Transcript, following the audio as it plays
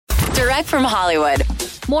Direct from Hollywood.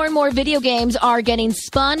 More and more video games are getting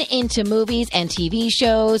spun into movies and TV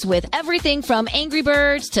shows, with everything from Angry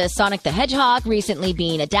Birds to Sonic the Hedgehog recently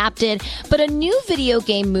being adapted. But a new video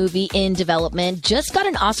game movie in development just got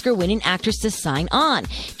an Oscar-winning actress to sign on.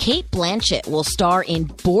 Cate Blanchett will star in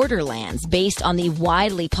Borderlands, based on the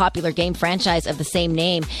widely popular game franchise of the same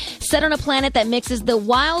name, set on a planet that mixes the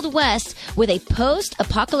Wild West with a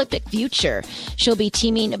post-apocalyptic future. She'll be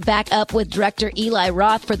teaming back up with director Eli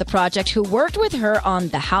Roth for the project, who worked with her on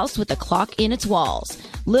The House with a Clock in Its Walls.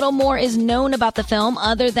 Little more is known about the film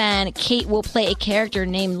other than Kate will play a character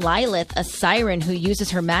named Lilith, a siren who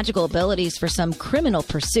uses her magical abilities for some criminal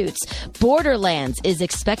pursuits. Borderlands is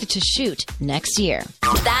expected to shoot next year.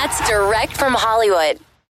 That's Direct from Hollywood.